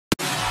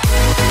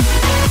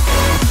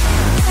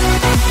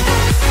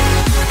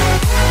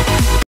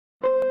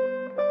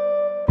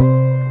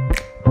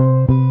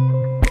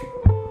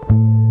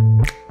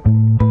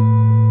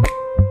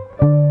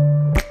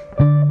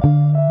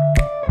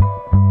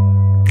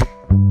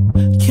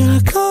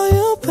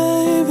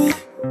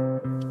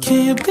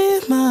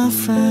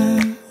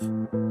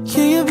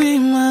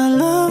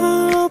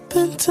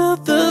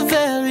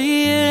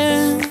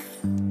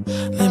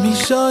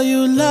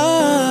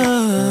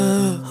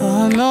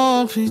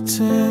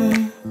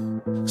pretend.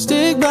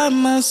 Stick by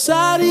my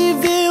side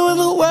even when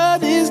the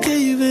world is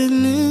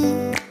giving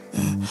in.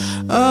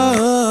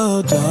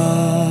 Oh,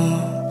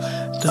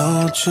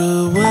 don't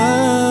you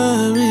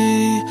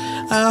worry,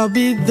 I'll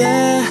be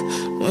there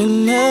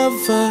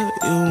whenever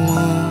you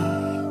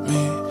want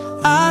me.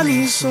 I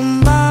need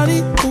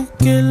somebody who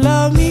can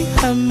love me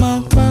at my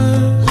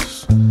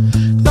worst.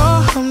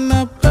 No, I'm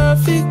not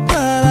perfect,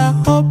 but I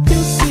hope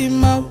you see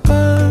my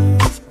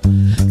worth.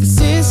 'Cause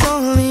it's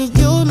only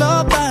you,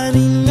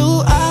 nobody knew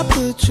I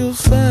put you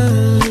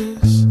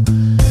first.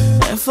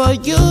 And for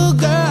you,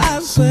 girl, I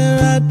swear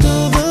I do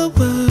the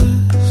worst.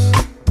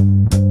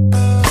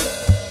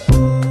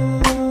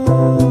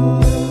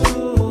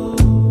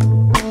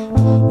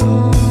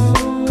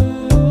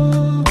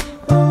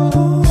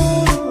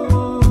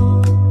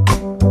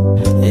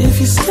 If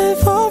you stay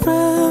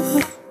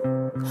forever,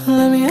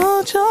 let me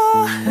hold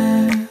your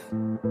hand.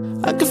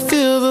 I can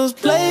feel those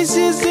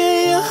places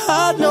in your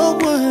heart no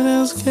one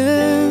else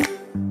can.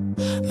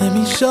 Let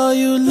me show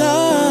you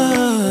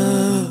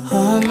love.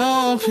 I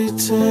don't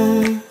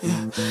pretend.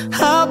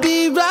 I'll be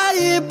right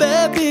here,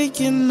 baby.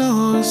 You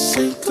know it's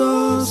sink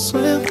or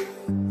swim.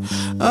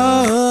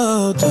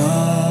 Oh,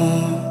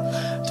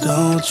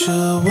 don't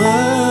you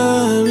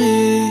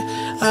worry,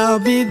 I'll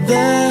be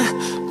there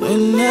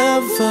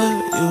whenever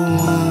you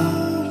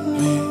want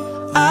me.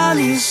 I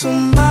need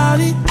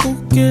somebody who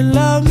can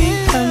love me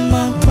at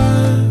my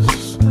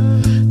worst.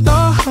 No,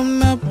 I'm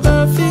not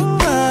perfect,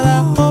 but I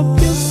hope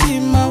you see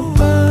my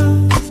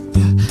worth.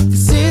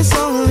 'Cause it's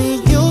only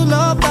you,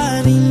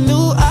 nobody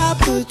knew I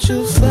put you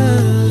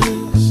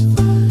first.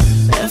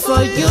 And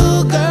for you,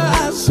 girl,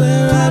 I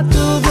swear I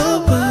do the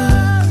worst.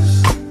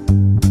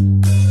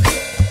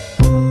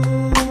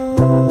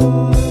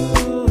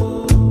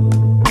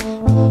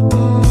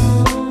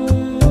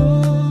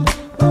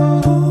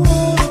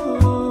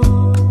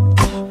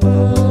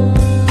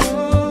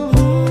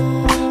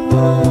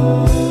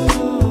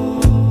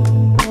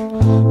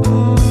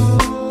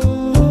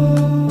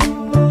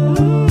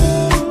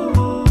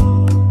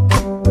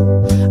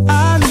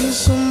 I need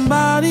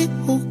somebody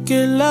who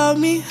can love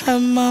me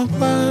at my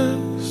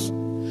worst.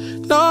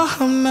 No,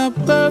 I'm not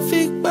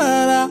perfect,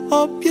 but I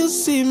hope you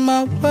see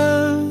my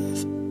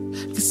worth.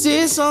 'Cause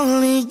it's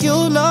only you,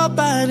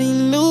 nobody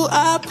knew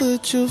I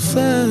put you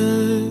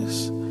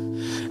first.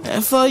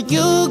 And for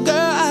you,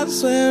 girl, I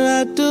swear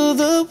I do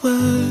the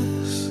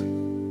worst.